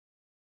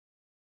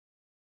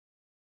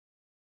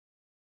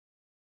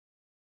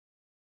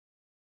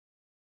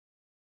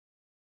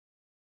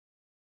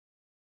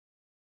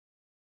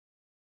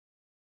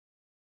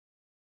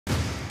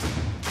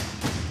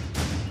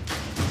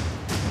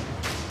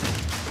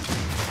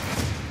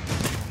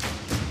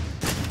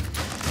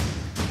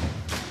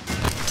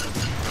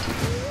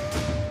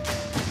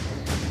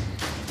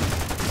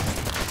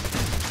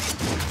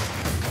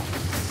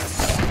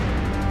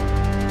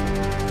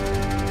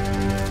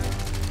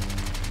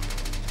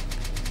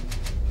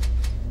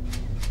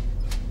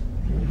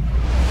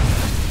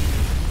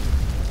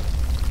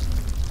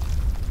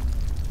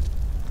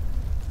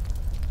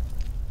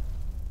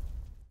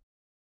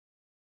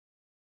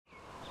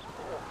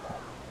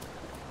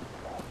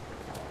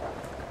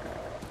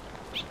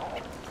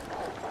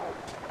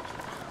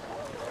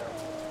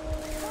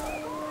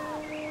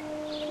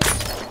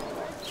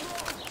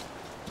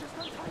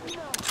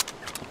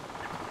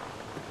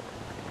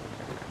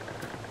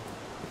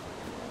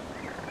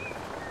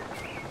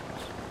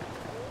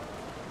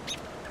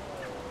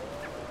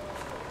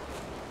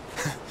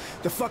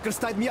The fuckers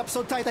tied me up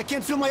so tight I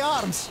can't feel my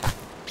arms.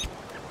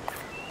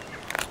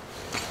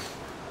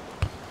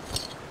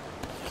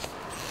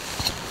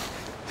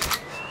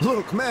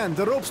 Look, man,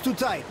 the rope's too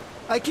tight.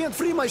 I can't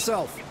free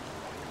myself.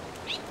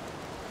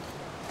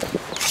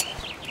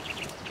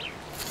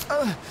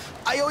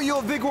 I owe you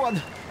a big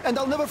one, and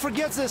I'll never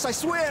forget this, I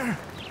swear.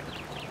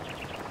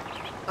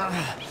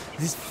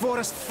 These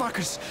forest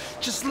fuckers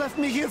just left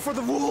me here for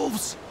the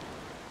wolves.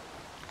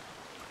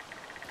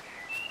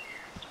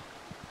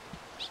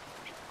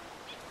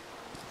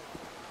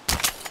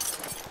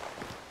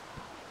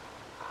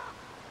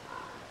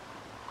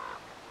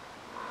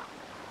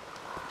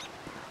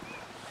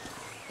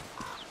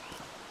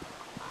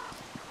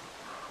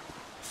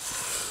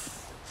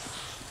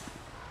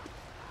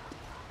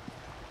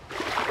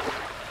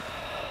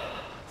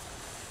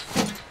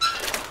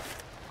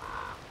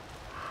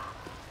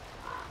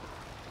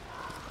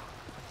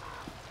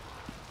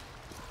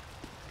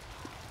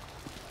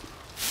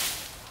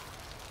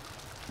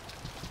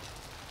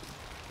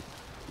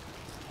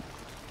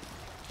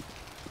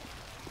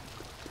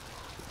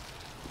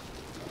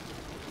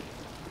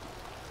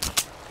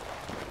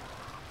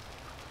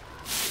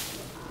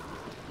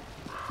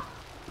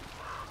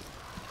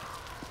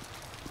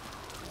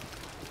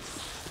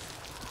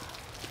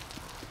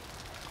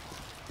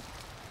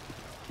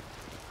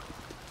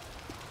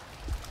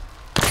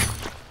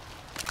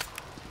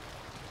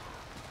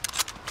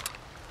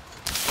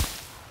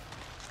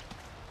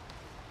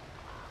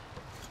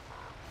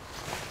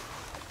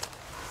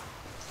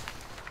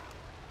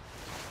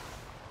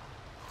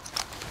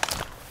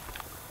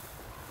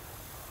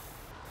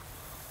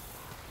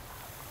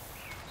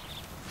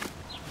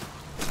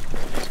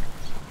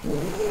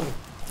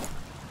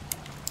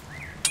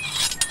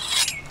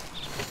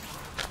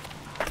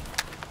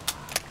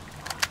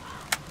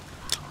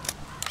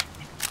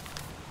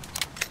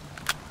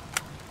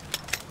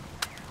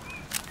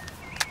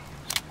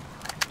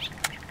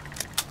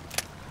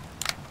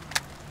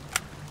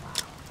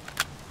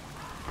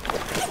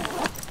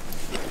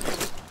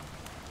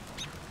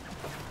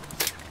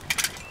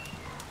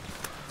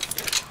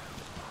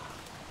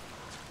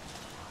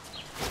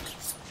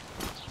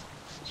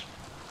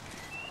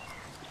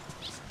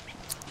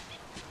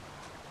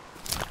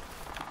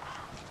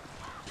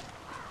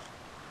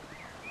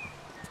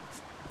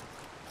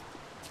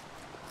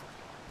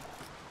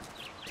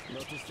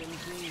 Noticed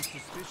anything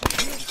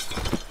suspicious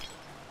here?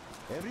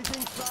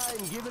 Everything's fine,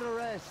 give it a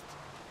rest.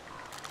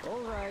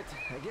 Alright,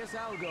 I guess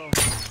I'll go.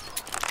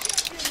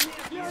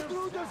 Yeah,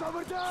 dude, there's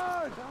over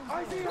there!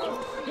 I see him!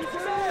 He's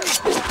in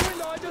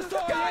window, I just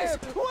saw Guys, him!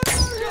 what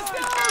is this?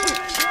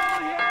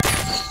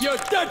 You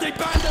dirty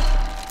bandit!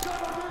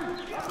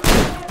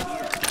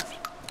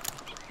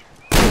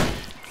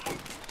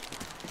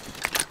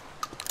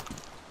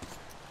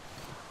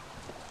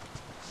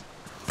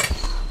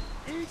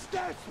 Eat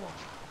that one!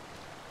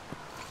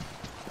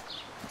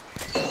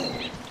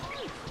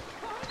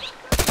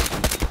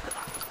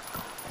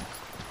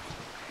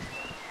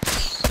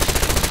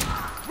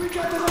 We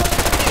got it!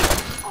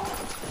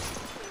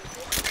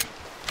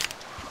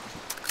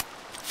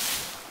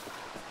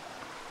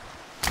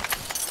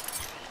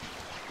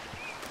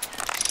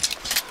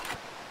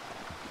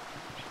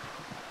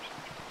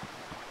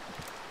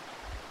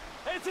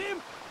 It's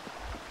him!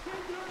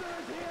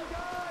 Intruders here,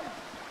 guys!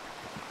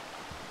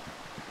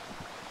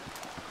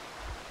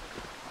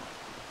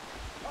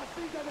 I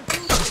think that the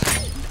intruders!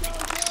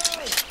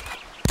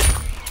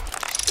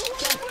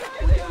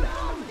 He's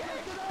down there!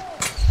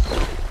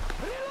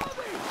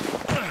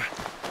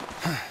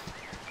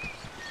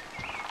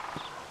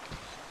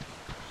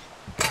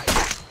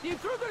 The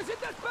intruder's in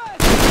that bed!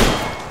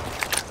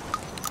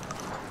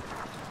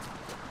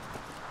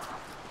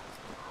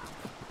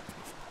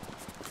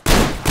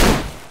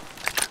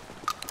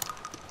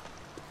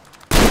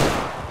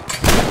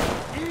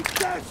 Eat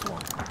this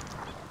one!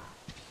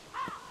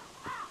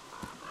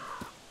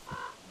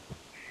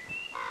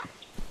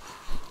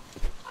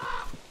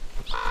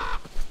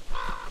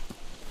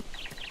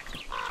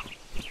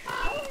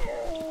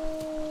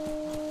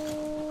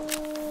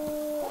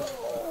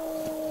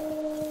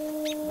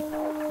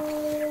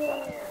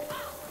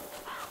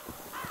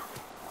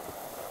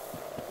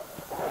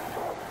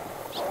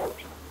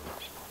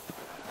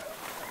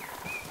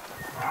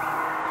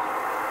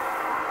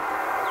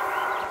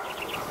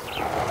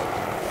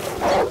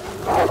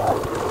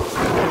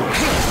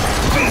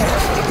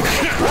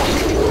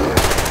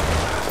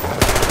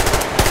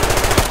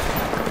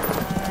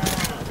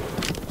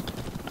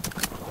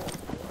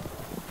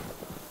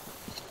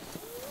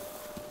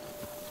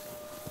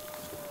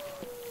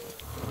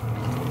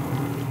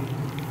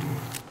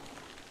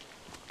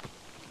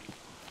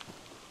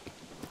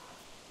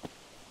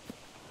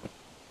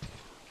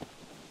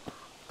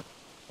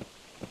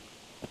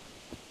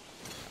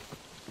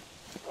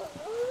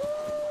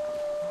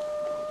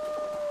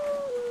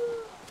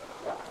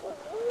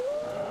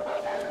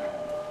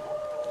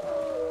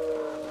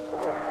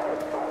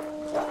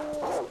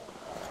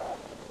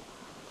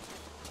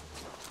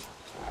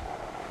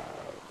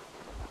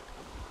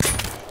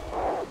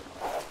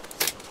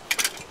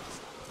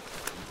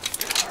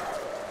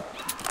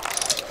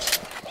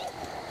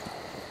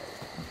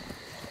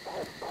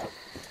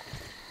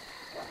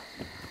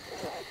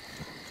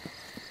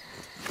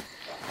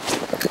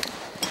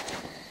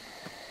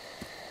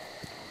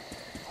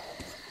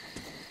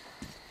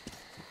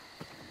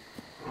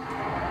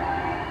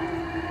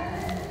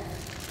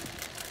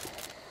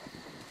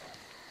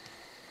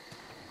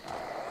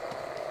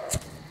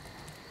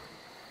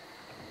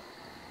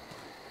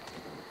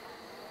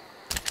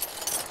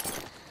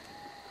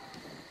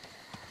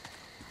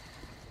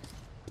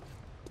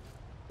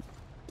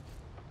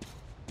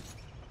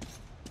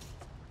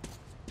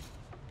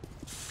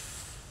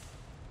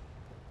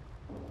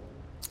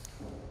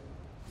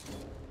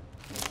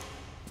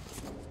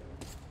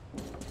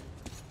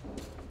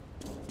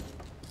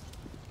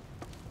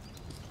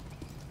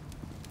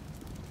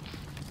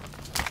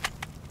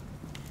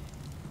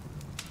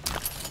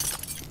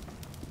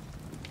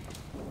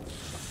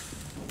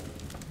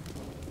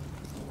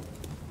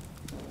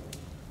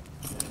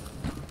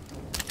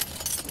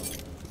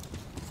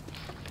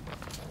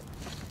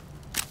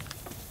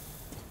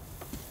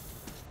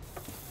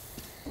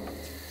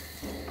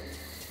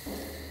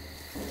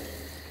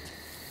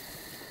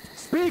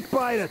 Speak,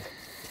 pirate!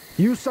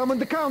 You summoned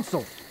the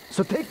council,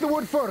 so take the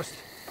word first.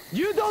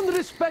 You don't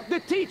respect the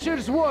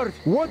teacher's word!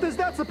 What is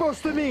that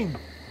supposed to mean?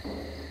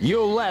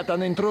 You let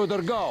an intruder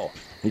go.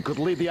 He could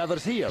lead the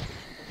others here.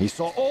 He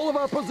saw all of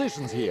our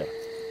positions here.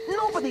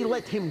 Nobody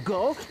let him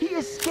go. He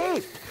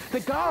escaped. The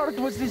guard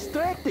was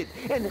distracted,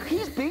 and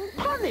he's being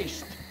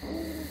punished.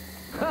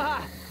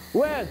 Haha!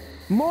 Well,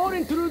 more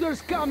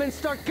intruders come and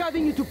start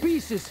cutting you to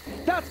pieces.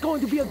 That's going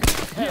to be a...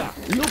 Yeah,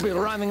 you'll be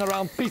running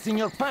around pissing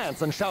your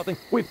pants and shouting,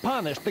 "We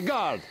punished the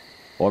guard!"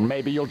 Or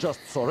maybe you'll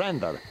just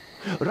surrender.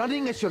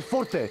 Running is your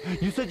forte.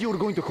 You said you were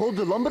going to hold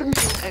the lumber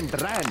mill and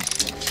ran.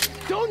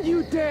 Don't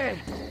you dare!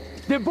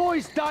 The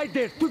boys died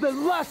there to the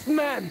last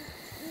man!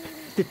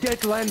 The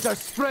deadlands are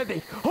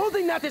spreading.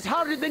 Holding that is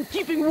harder than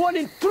keeping one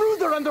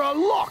intruder under a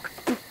lock!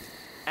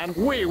 And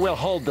we will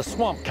hold the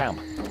swamp camp.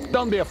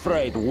 Don't be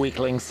afraid,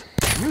 weaklings.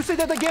 You say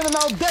that again and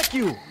I'll deck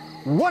you!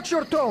 Watch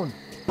your tone!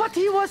 But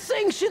he was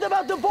saying shit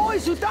about the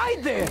boys who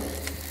died there!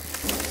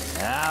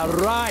 All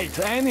right,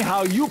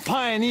 anyhow, you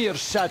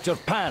pioneers shut your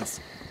pants.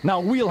 Now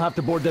we'll have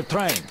to board the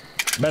train.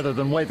 Better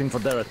than waiting for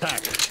their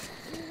attack.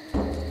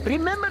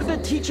 Remember the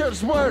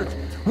teacher's word.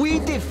 We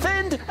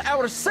defend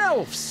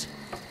ourselves.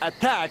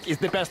 Attack is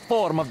the best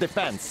form of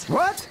defense.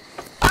 What?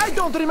 I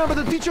don't remember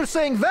the teacher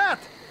saying that!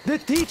 The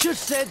teacher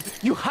said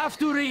you have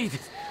to read.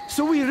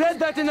 So we read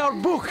that in our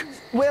book.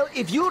 Well,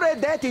 if you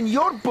read that in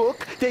your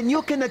book, then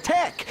you can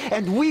attack,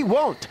 and we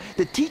won't.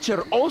 The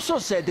teacher also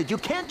said that you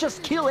can't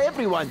just kill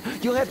everyone.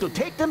 You'll have to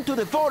take them to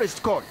the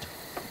forest court.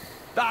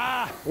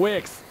 Ah, we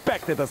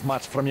expected as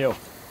much from you.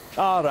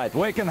 All right,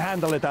 we can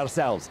handle it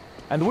ourselves.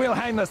 And we'll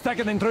hang the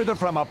second intruder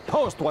from a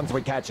post once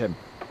we catch him.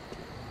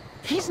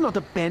 He's not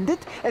a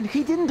bandit, and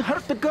he didn't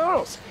hurt the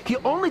girls. He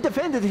only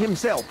defended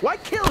himself. Why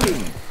kill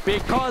him?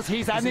 Because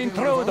he's an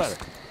intruder.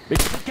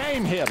 Because he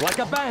came here like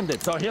a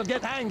bandit, so he'll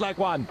get hanged like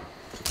one.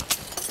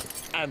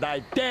 And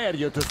I dare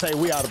you to say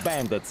we are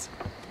bandits.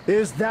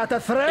 Is that a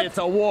threat? It's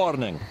a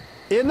warning.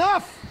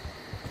 Enough!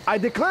 I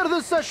declare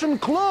this session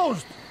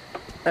closed!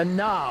 And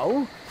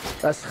now,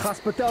 as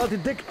hospitality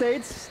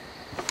dictates,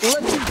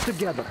 let's eat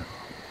together.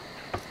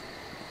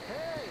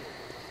 Hey!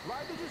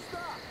 Why did you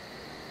stop?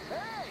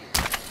 Hey!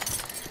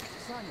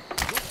 Son,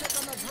 go check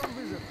on that drum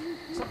wizard.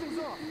 Something's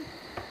off.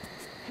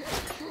 Yeah,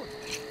 sure.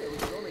 There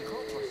was only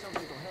hope for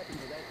something to happen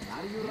to that.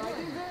 Are you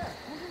riding there?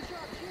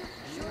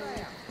 Sure I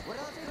am. What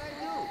else can I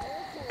do?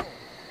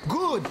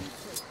 Good.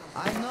 I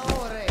know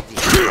already.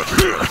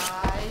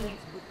 I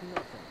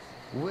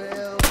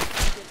will.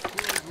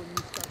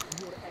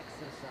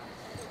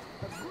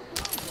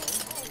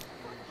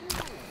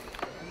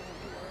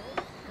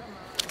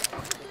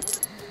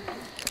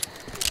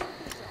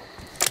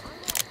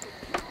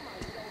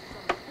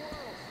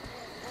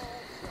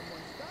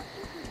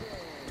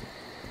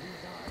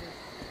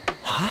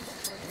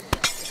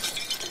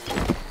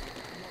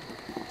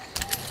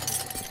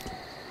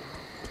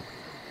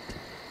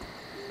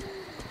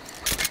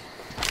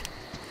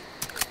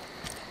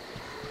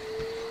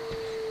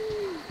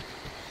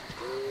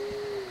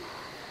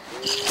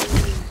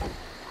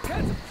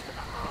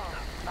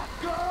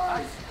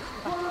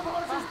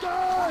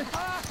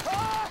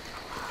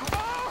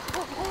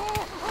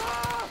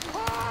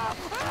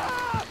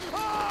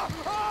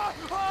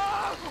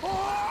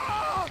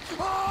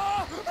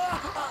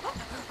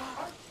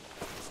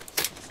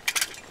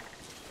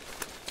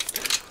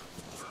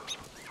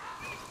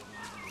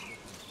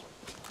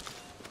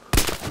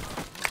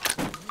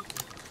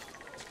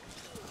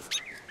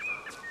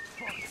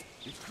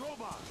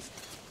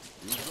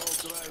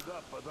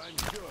 But I'm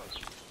sure.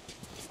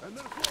 And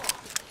there's more.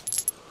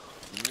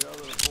 The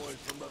other boys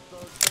from the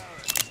third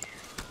barrack.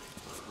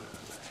 Where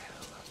the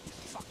hell are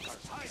these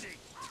fuckers hiding?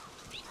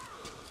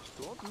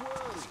 Don't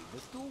worry.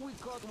 The two we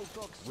caught will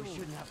talk soon. We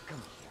shouldn't have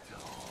come here.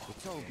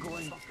 It's all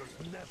going...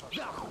 Never.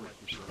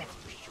 That's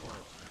for sure.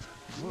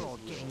 We're all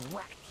getting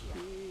whacked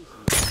here.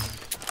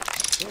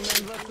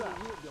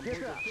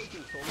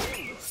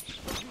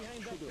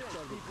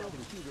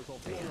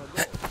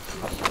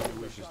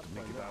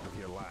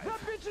 That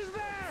bitch is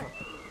there!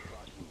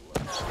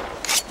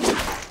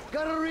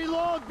 Gotta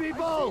reload,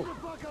 people!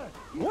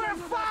 We're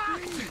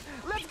fucked!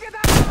 Let's get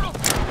out!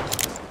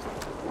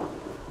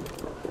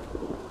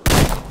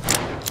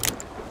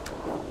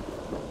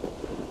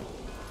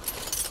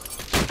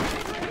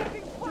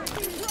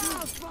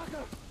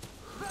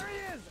 There he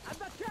is! At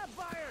the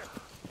campfire!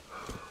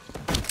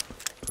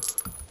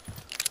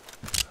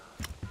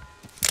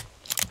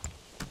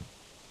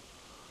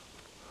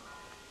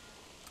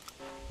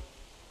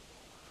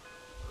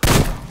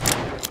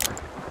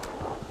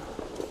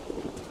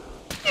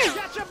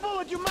 Catch a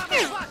bullet, you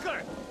motherfucker!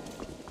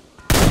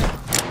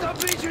 The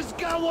bitches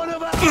got one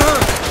of us!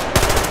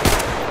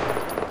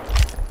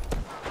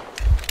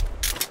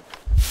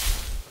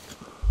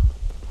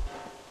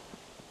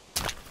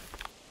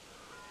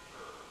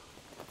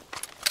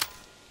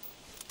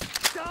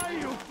 Die,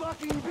 you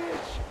fucking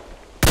bitch!